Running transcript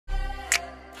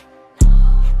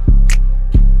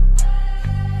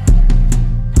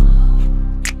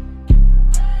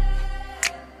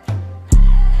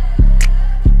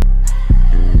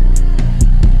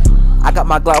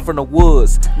my Glock from the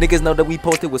woods. Niggas know that we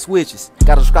posted with switches.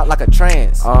 Got a scrap like a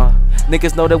trans.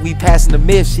 Niggas know that we passing the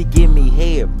myth. She give me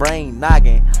head, brain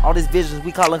noggin. All these visions,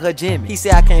 we calling her Jimmy. He say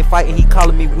I can't fight and he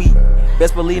calling me weak.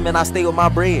 Best believe, man, I stay with my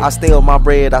bread. I stay with my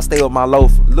bread, I stay with my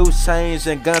loafer. Loose change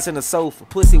and guns in the sofa.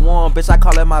 Pussy warm, bitch, I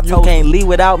call it my toaster. You can't leave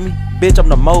without me, bitch, I'm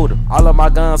the motor. All of my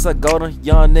guns are golden.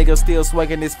 Young nigga still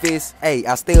swinging his fist. Hey,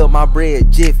 I stay with my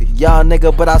bread, jiffy. Young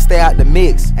nigga, but I stay out the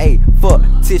mix. Hey, fuck,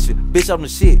 tissue, bitch, I'm the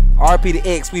shit. RP the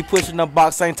X, we pushing the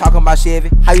box, I ain't talking about Chevy.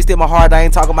 How you steal my heart, I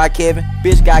ain't talking about Kevin.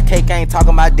 Bitch got cake, I ain't talking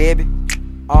about Debbie.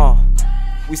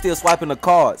 We still swiping the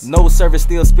cards. No service,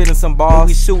 still spitting some bars. When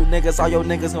we shoot niggas, all your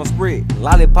niggas gon' spread.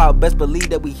 Lollipop, best believe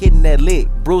that we hitting that lick.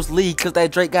 Bruce Lee, cause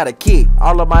that Drake got a kick.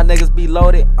 All of my niggas be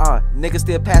loaded. Niggas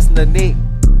still passing the nick.